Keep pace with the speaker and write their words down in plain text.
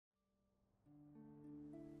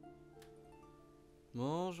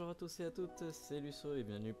Bonjour à tous et à toutes, c'est Lusso et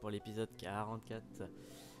bienvenue pour l'épisode 44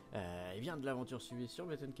 et bien de l'aventure suivie sur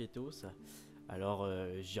Baten Kaitos. Alors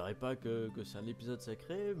je dirais pas que c'est un épisode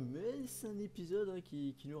sacré, mais c'est un épisode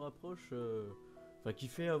qui nous rapproche, enfin qui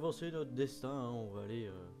fait avancer notre destin, hein. On va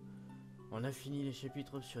aller, on a fini les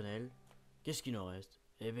chapitres optionnels, qu'est-ce qu'il nous reste?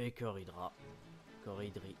 Eh ben Corridra,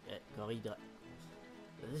 Corridra,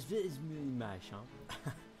 machin.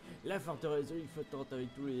 La forteresse flottante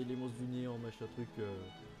avec tous les monstres du néant, machin truc.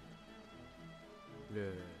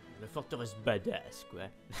 La forteresse badass, quoi.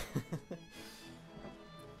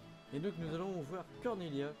 Et donc nous allons voir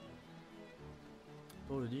Cornelia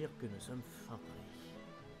pour lui dire que nous sommes fin prêts.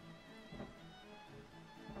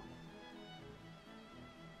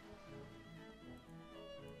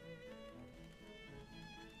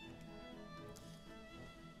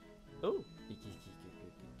 Oh, et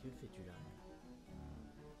que fais-tu là?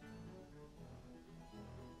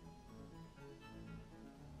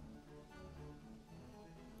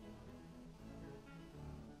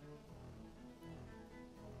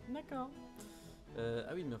 D'accord.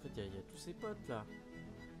 Ah oui, mais en fait, il y a tous ses potes là.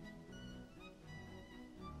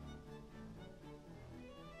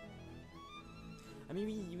 Ah mais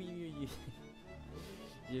oui.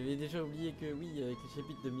 J'avais déjà oublié que oui, avec les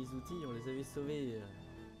chapitres de Mizuti, on les avait sauvés.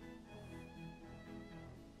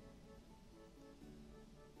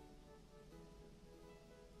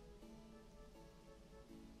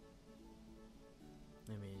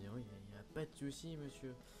 Mais oui, il n'y a pas de souci,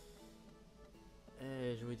 monsieur.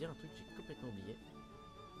 Je voulais dire un truc que j'ai complètement oublié.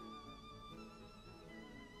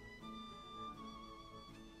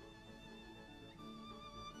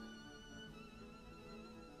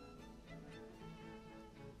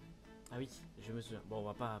 Ah oui, je me souviens. Bon, on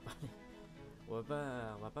va pas parler. On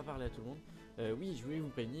va pas parler à tout le monde. Oui, je voulais vous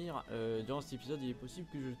prévenir. Durant cet épisode, il est possible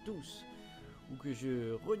que je tousse ou que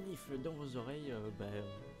je renifle dans vos oreilles,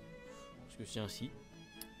 parce que c'est ainsi.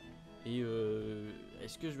 Et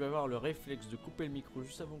est-ce que je vais avoir le réflexe de couper le micro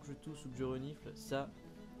juste avant que je tousse ou que je renifle? Ça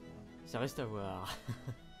reste à voir.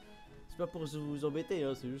 C'est pas pour vous embêter,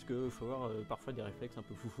 hein, c'est juste qu'il faut avoir parfois des réflexes un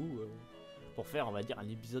peu foufou pour faire, on va dire, un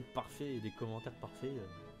épisode parfait et des commentaires parfaits.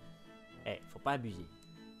 Faut pas abuser.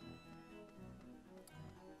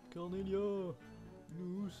 Cornelia,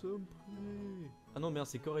 nous sommes prêts. Ah non, merde,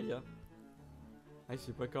 c'est Cornelia. Ah,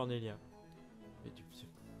 c'est pas Cornelia. Mais tu...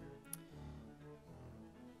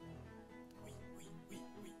 Oui.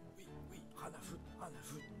 Rien à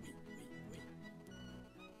foutre, oui.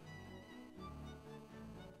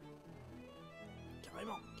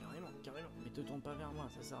 Carrément. Mais te tourne pas vers moi,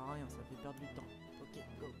 ça sert à rien, ça fait perdre du temps. Ok,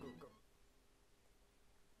 go.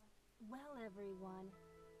 Well, everyone,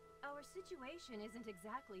 our situation isn't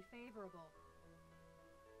exactly favorable.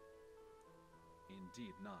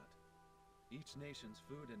 Indeed not. Each nation's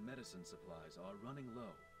food and medicine supplies are running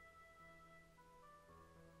low.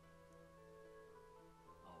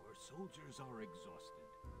 Our soldiers are exhausted.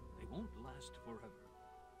 They won't last forever.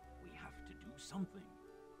 We have to do something.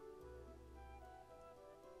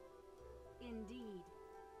 Indeed,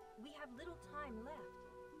 we have little time left.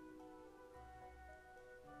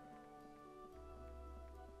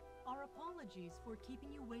 Our apologies for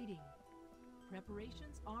keeping you waiting.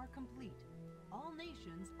 Preparations are complete. All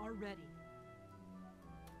nations are ready.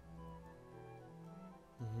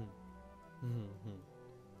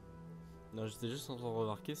 Non, j'étais juste en train de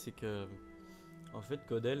remarquer, c'est que en fait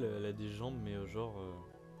Codel, elle a des jambes mais genre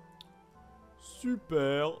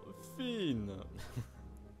super fines.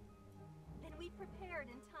 Then we prepared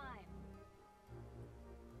in time.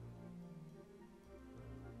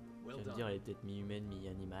 Well Je veux done. dire, elle est peut-être mi-humaine,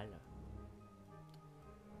 mi-animale.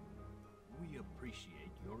 We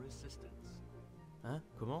appreciate your assistance. Hein?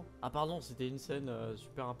 Comment? Ah pardon, c'était une scène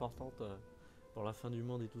super importante pour la fin du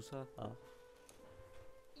monde et tout ça. Ah.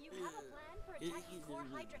 You have a plan for attacking core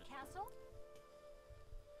Hydrae Castle?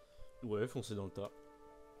 Ouais, foncez dans le tas.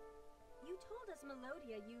 You told us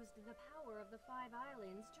Melodia used the power of the Five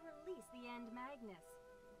Islands to release the End Magnus.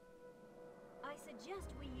 I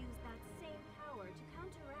suggest we use that same power to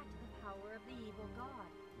counteract the power of the evil god,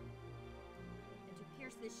 and to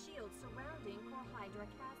pierce the shield surrounding core Hydrae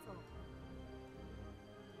Castle.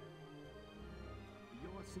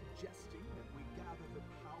 You're suggesting that we gather the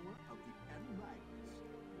power of the End Magnus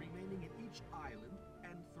remaining at each island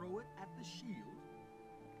and throw it at the shield?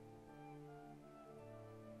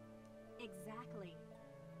 Exactly.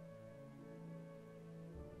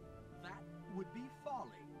 That would be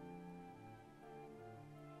folly.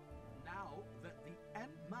 Now that the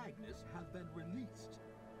End Magnus has been released,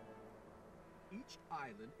 each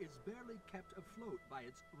island is barely kept afloat by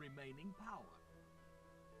its remaining power.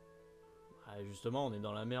 Ah, justement, on est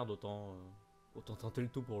dans la merde, autant Autant tenter le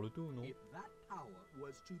tout pour le tout, non? If that power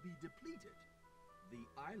was to be depleted, the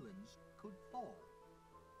islands could fall.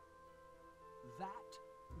 That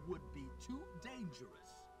would be too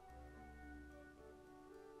dangerous.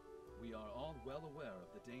 We are all well aware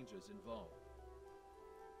of the dangers involved.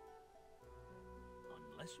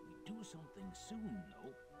 Unless we do something soon,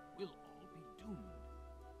 though, we'll all be doomed.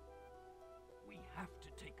 We have to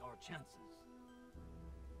take our chances.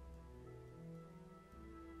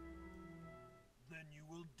 Then you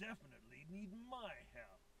will definitely need my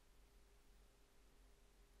help.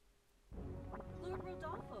 Lord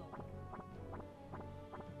Rodolfo,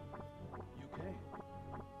 You came.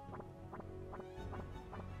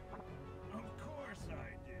 Of course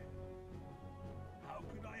I did. How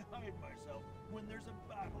could I hide myself when there's a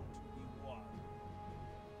battle to be won?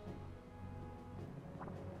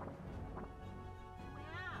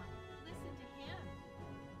 Wow, listen to him.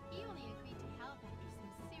 He only agreed to help after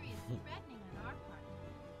some serious threatening on our part.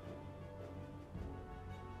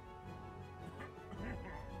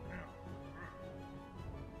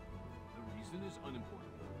 The reason is unimportant.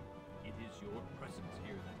 It is your presence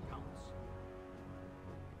here that counts.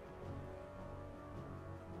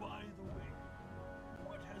 By the way,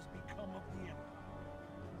 what has become of the Empire?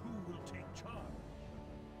 Who will take charge?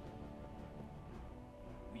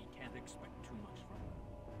 We can't expect too much from them.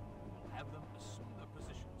 We'll have them assume their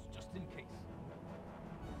positions, just in case.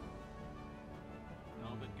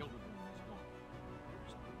 Now that Gelderblum is gone,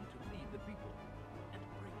 there's no one to lead the people and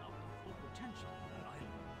bring out the full potential of that island.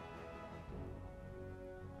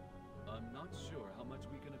 I'm not sure how much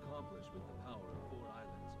we can accomplish with the power of 4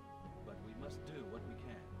 islands, but we must do what we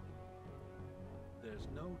can. There's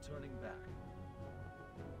no turning back.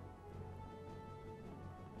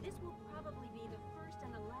 this will probably be the first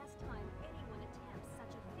and the last time anyone attempts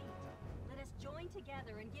such a feat. Let us join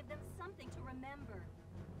together and give them something to remember.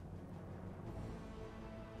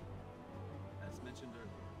 As mentioned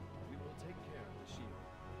earlier, we will take care of the shield.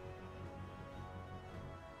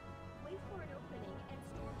 Wait for an opening and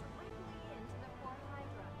storm directly into the core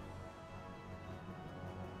Hydra.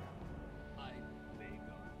 I beg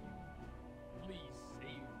of you, please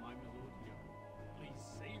save my Melodia. Please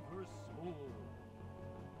save her soul.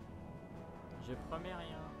 Je promets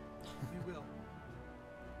rien. We will.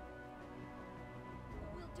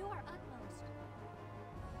 We'll do our utmost.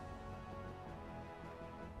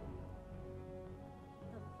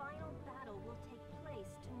 The final battle will take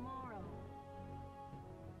place tomorrow.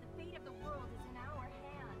 The fate of the world is in our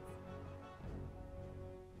hands.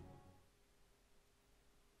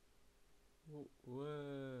 Oh,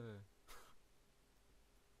 ouais.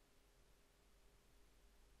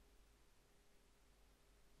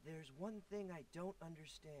 There's one thing I don't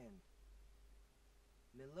understand.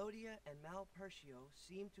 Melodia and Malpertio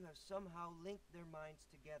seem to have somehow linked their minds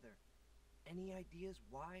together. Any ideas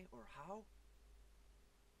why or how?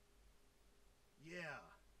 Yeah.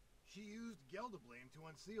 She used Gelderblame to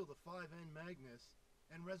unseal the 5N Magnus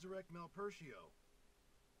and resurrect Malpertio.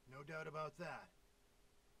 No doubt about that.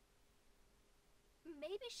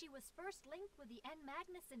 Maybe she was first linked with the N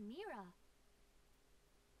Magnus and Mira.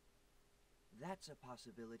 That's a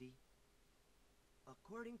possibility.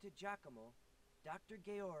 According to Giacomo, Dr.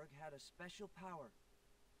 Georg had a special power,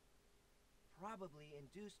 probably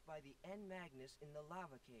induced by the N Magnus in the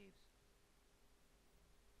lava caves.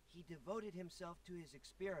 He devoted himself to his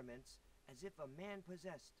experiments as if a man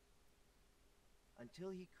possessed,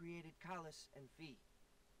 until he created Callus and Phi.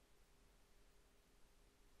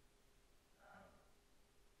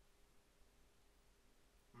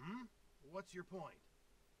 Hmm? What's your point?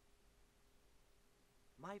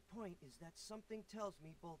 My point is that something tells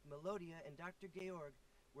me both Melodia and Dr. Georg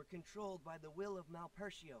were controlled by the will of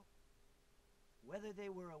Malpertio, whether they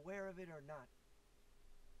were aware of it or not.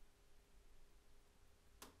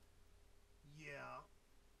 Yeah,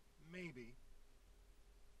 maybe.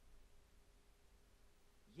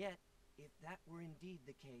 Yet, if that were indeed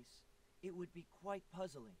the case, it would be quite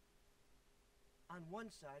puzzling. On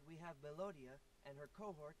one side, we have Melodia and her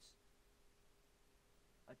cohorts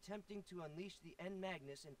attempting to unleash the N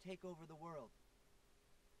Magnus and take over the world.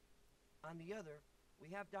 On the other, we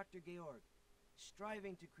have Dr. Georg,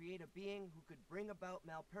 striving to create a being who could bring about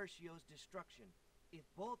Malpertio's destruction. If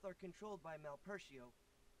both are controlled by Malpertio,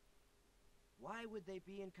 why would they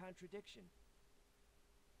be in contradiction?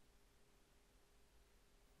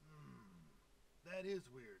 That is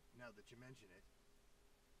weird, now that you mention it.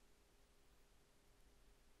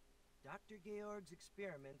 Dr. Georg's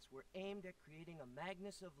experiments were aimed at creating a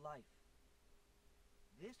Magnus of life.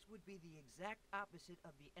 This would be the exact opposite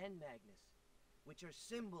of the N Magnus, which are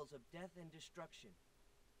symbols of death and destruction.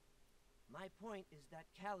 My point is that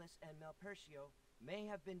Callus and Malpertio may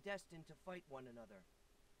have been destined to fight one another.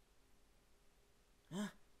 Hein?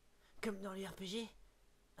 Comme dans les RPG?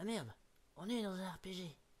 Ah merde, on est dans un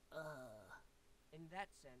RPG. In that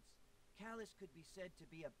sense, Callus could be said to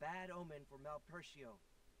be a bad omen for Malpertio,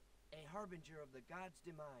 a harbinger of the god's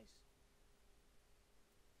demise.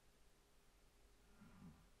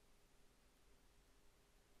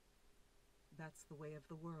 That's the way of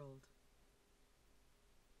the world.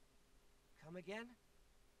 Come again?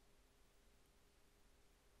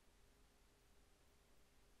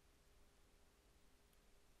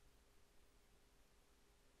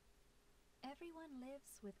 Everyone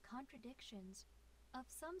lives with contradictions of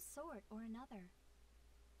some sort or another.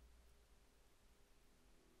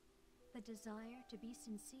 The desire to be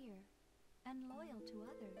sincere and loyal to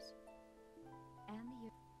others, and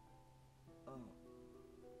the Oh.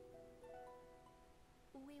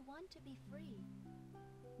 we want to be free,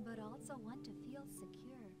 but also want to feel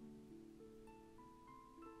secure.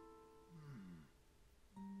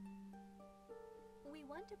 We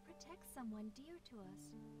want to protect someone dear to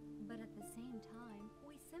us, but at the same time,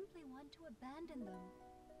 we simply want to abandon them.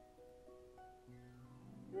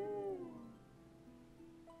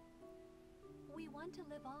 We want to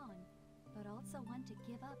live on, but also want to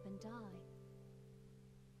give up and die.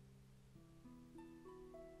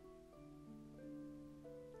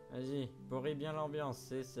 Vas-y, pourris bien l'ambiance,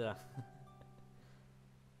 c'est ça.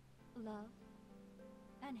 Love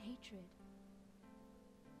and hatred.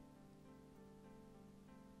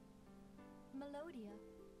 Melodia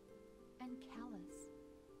and Callus.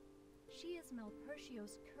 She is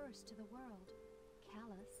Malpertio's curse to the world.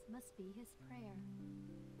 Callus must be his prayer.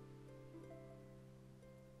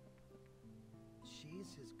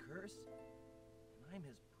 She's his curse, and I'm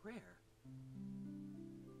his prayer.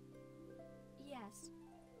 Yes.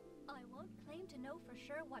 I won't claim to know for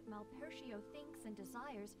sure what Malpertio thinks and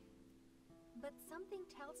desires, but something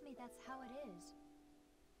tells me that's how it is.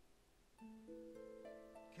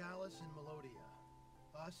 Callus and Melodia.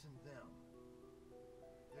 Us and them.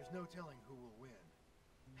 There's no telling who will win.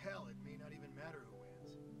 Hell, it may not even matter who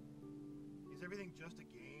wins. Is everything just a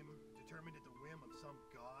game, determined at the whim of some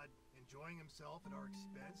god, enjoying himself at our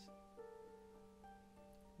expense?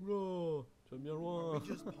 Oula, tu vas bien Are loin. we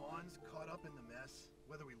just pawns caught up in the mess,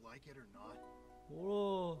 whether we like it or not?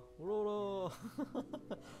 Oula, oula.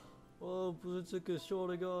 Oh, posez de ces questions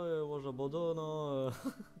les gars, et moi j'abandonne hein.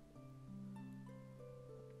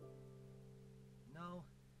 No,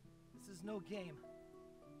 this is no game.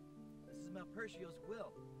 This is Malpertio's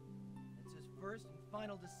will. It's his first and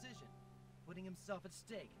final decision, putting himself at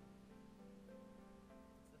stake.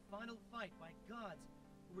 It's the final fight by gods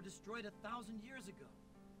who were destroyed 1,000 years ago.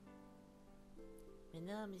 Mais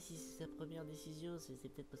non, mais si c'est sa première décision, c'est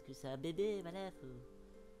peut-être parce que c'est un bébé, voilà,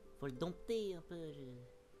 faut le dompter un peu.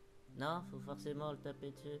 Non, faut forcément le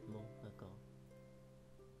taper dessus. Bon, d'accord.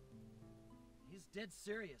 He's dead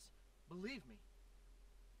serious, believe me.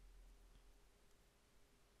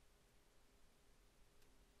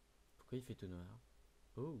 Pourquoi il fait tout noir?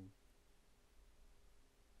 Oh.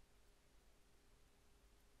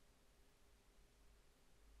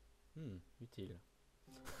 Utile.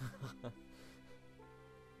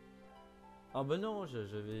 Ah bah non,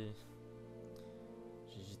 j'avais...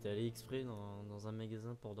 J'étais allé exprès dans un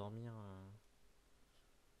magasin pour dormir.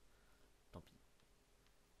 Tant pis.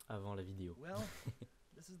 Avant la vidéo. Well,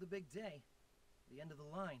 this is the big day, the end of the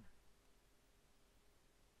line.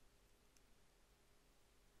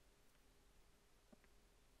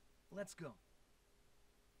 Let's go.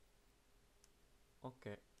 Ok.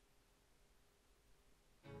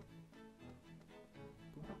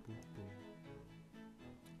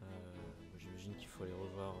 J'imagine qu'il faut aller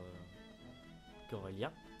revoir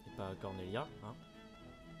Cornelia et pas Cornelia, hein.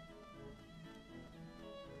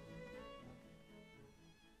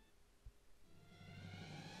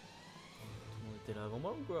 Tout le monde était là avant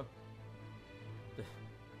moi ou quoi?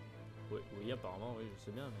 Oui, apparemment, oui, je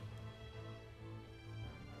sais bien, mais...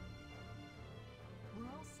 We're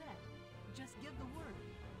all set. Just give the word.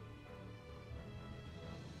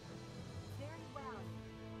 Very well.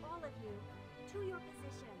 All of you, to your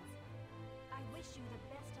positions. I wish you the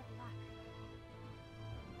best of luck.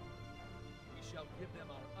 We shall give them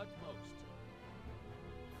our utmost.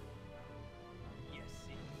 Yes,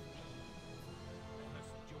 indeed. Let us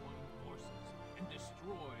join forces and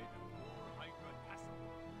destroy the poor Hydrae castle.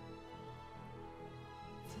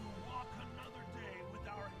 To walk another day with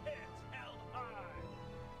our heads held high.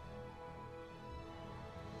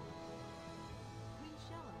 Queen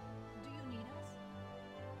Shella, do you need us?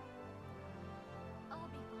 I'll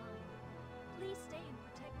be fine. Please stay and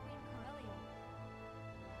protect Queen Corellia.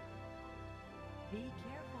 Be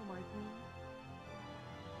careful, my queen.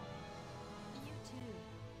 You too.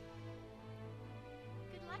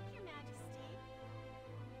 Good luck, Your Majesty.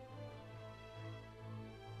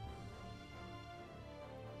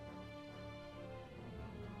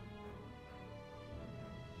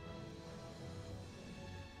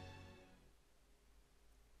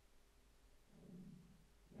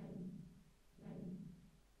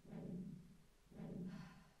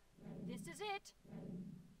 This is it.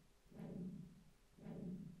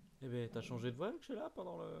 Eh ben, t'as changé de voix que je suis là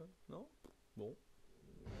pendant le... Non? Bon.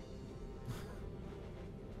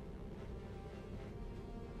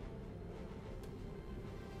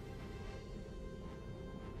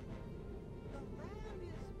 The land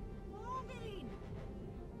is moving!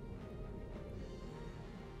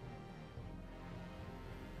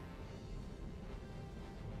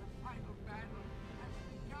 The final battle has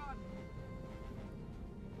begun.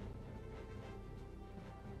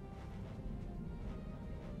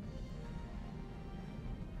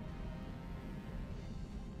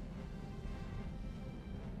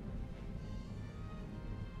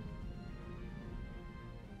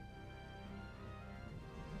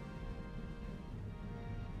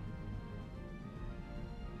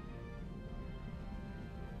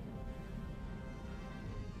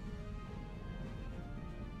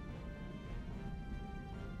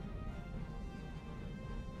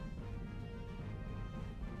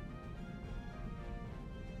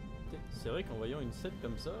 C'est vrai qu'en voyant une scène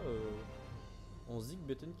comme ça, on se dit que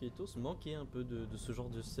Baten Kaitos manquait un peu de ce genre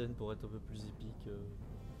de scène pour être un peu plus épique.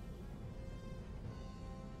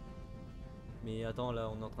 Mais attends, là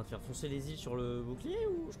on est en train de faire foncer les îles sur le bouclier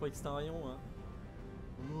ou je croyais que c'était un rayon hein.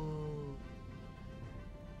 Oh.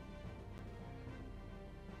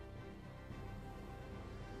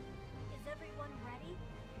 Is everyone ready?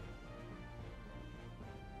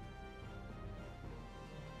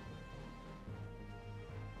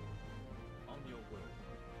 On your word.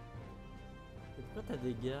 Et pourquoi t'as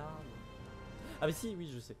des gardes? Ah mais si,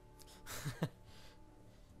 oui je sais.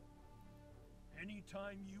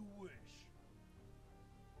 Anytime you wish.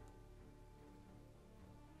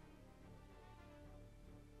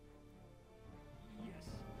 Yes,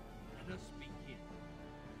 let us begin.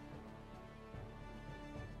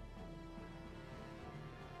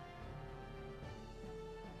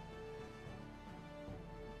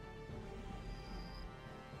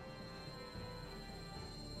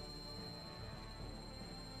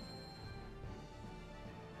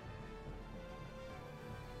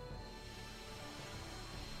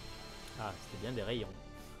 Ah, c'était bien des rayons.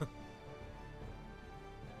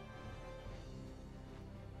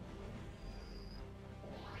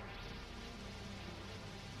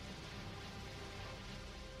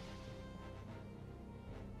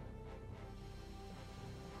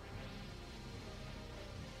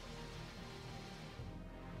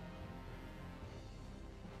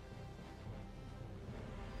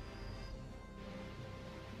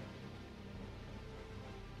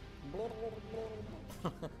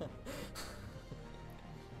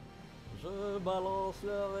 Je balance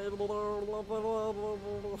le...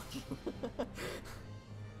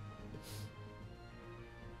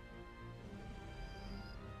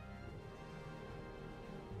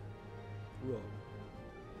 Wow.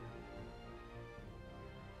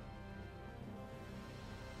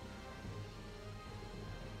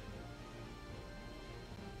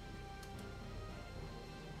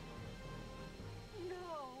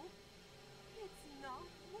 No! It's not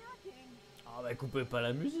working! Ah bah coupez pas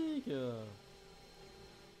la musique.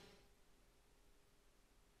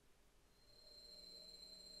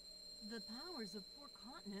 The powers of 4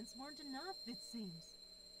 continents weren't enough, it seems.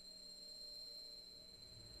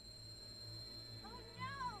 Oh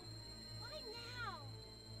no! Why now?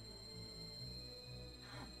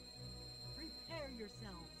 Prepare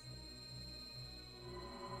yourselves.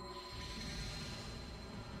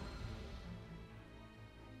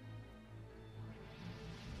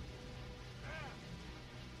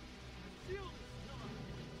 The shield is gone.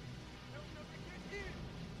 They'll never get in.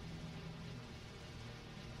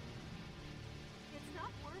 It's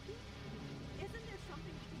not working? Isn't there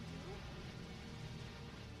something we can do?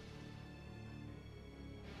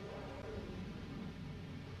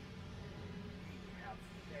 We have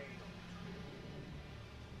failed.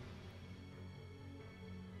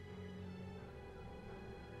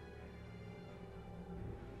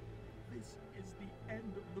 This is the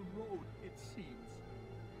end of the road, it seems.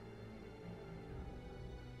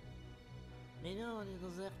 Mais non, on est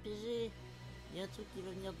dans un RPG. Il y a un truc qui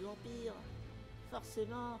va venir de l'Empire.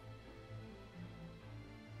 Forcément.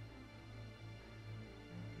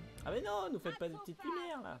 Ah mais non, nous faites pas des petites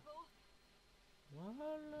lumières là.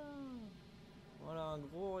 Voilà. Voilà un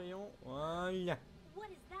gros rayon. Voilà. What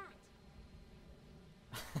is that?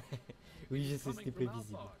 Oui, je It's sais, coming c'était from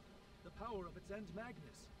prévisible. Alphard, the power of its end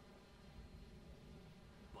Magnus.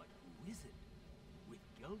 But who is it? With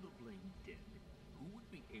Gelderblane dead, who would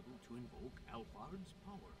be able to invoke Alphard's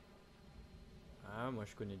power? Ah, moi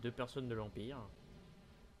je connais 2 personnes de l'Empire.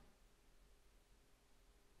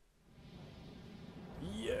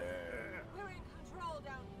 Yeah! We're in control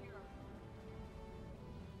down here.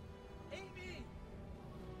 Amy!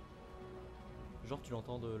 Genre tu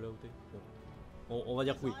l'entends de là où t'es. Bon. On va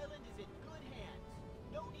dire que oui. Island is in good hands.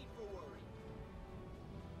 No need for worry.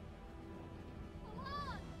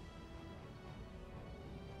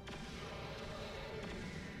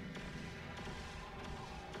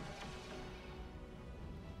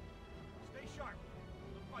 Stay sharp.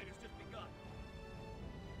 The fight has just begun.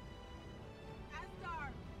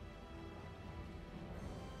 Astar!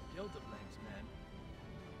 Gelderblank's men.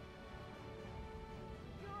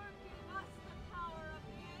 You're giving us the power of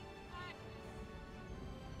the end Magnus.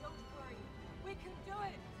 Don't worry. We can do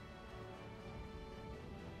it.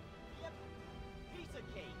 Yep. Piece of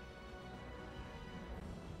cake.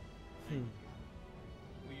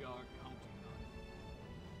 We are counting on you.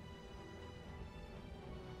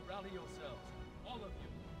 Rally yourselves, all of you.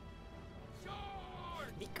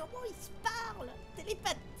 Charge! Mais comment il se parle?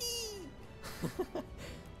 Télépathie!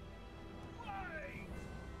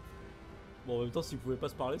 Bon, en même temps, s'ils pouvaient pas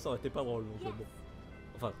se parler, ça aurait été pas drôle. Donc, Yes. bon.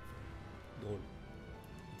 Enfin, drôle.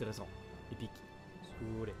 Intéressant. Épique. Ce que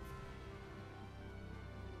vous voulez.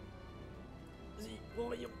 Vas-y, gros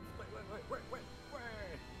rayon. Ouais.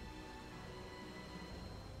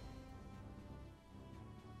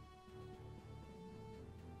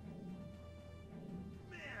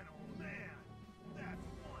 Man, oh man! That's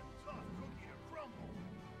one tough cookie to crumble.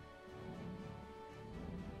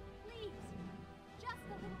 Please, just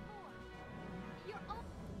a little more. You're all.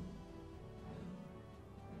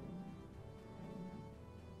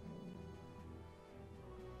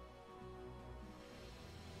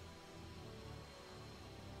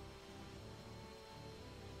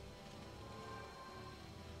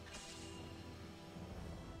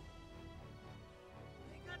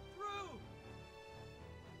 They got through!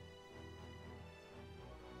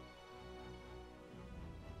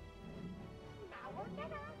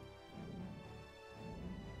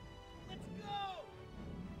 Let's go!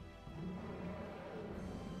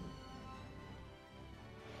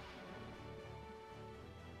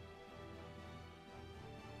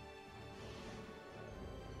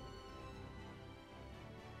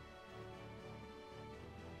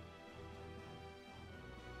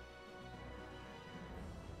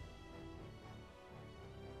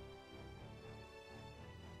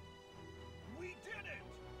 We did it!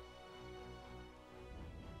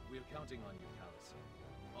 We're counting on you, Callus.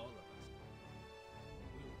 All of us.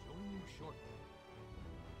 We'll join you shortly.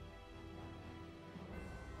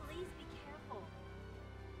 Please be careful.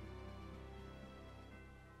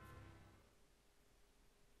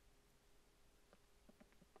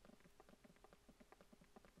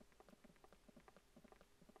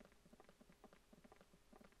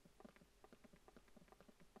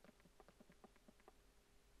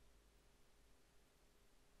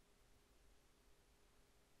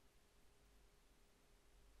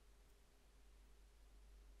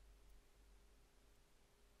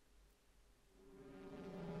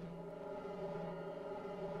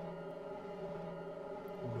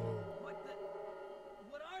 What the...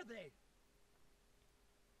 What are they?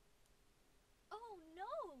 Oh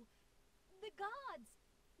no! The gods!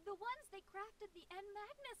 The ones they crafted the end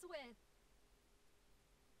Magnus with!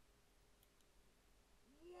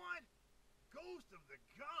 What? Ghost of the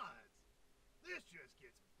gods! This just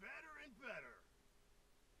gets better and better.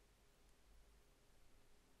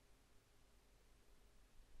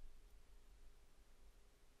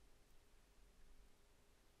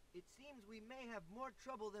 It seems we may have more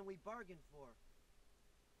trouble than we bargained for.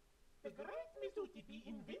 The great Mizuki be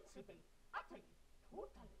invincible. Utterly.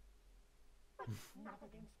 Totally. But not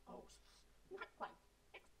against ghosts. Not quite.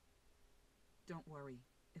 Don't worry.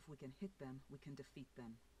 If we can hit them, we can defeat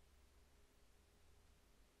them.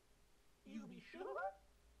 You be sure?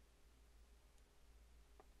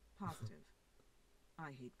 Positive.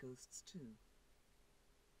 I hate ghosts too.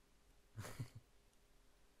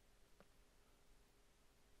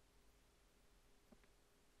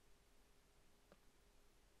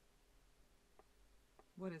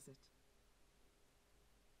 What is it?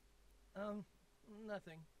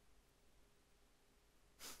 Nothing.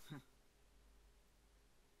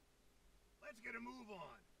 Let's get a move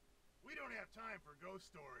on. We don't have time for ghost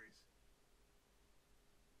stories.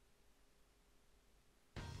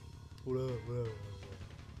 Oula, oula,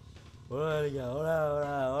 voilà les gars,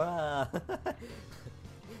 voilà.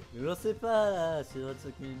 Mais j'en sais pas là, c'est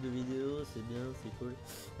 25 minutes de vidéo, c'est bien, c'est cool.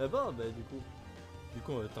 Bon, bah du coup,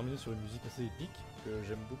 on va terminer sur une musique assez épique que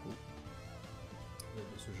j'aime beaucoup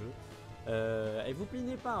de ce jeu. Et vous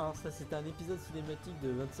plaignez pas, hein, ça c'était un épisode cinématique de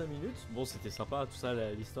 25 minutes. Bon, c'était sympa, tout ça,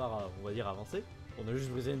 l'histoire a, on va dire, avancé. On a juste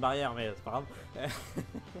brisé une barrière, mais c'est pas grave.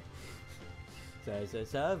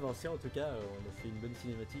 Ça a avancé en tout cas, on a fait une bonne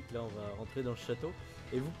cinématique. Là, on va rentrer dans le château.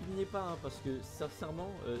 Et vous plaignez pas, hein, parce que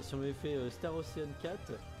sincèrement, si on avait fait Star Ocean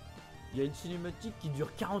 4, il y a une cinématique qui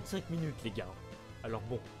dure 45 minutes, les gars. Alors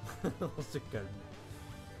bon, on se calme.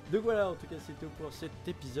 Donc voilà, en tout cas, c'est tout pour cet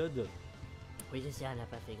épisode. Oui, je sais, elle n'a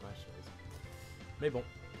pas fait grand chose. Mais bon,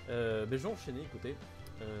 je vais enchaîner, écoutez.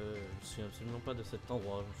 Je me souviens absolument pas de cet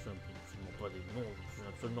endroit, je me souviens absolument pas des noms, je me souviens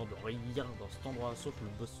absolument de rien dans cet endroit, sauf le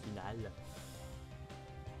boss final.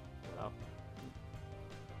 Voilà.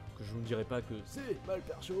 Que je vous ne dirai pas que c'est mal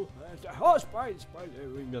perso. Oh, spoil,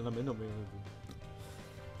 oui, bien non, mais non, mais...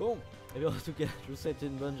 Bon, et bien en tout cas, je vous souhaite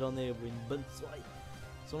une bonne journée ou une bonne soirée.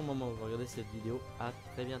 Sur le moment où vous regardez cette vidéo, à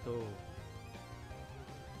très bientôt.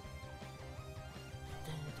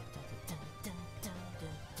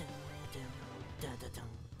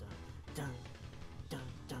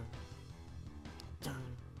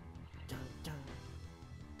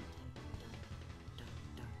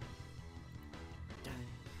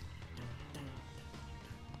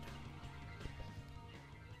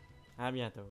 À bientôt.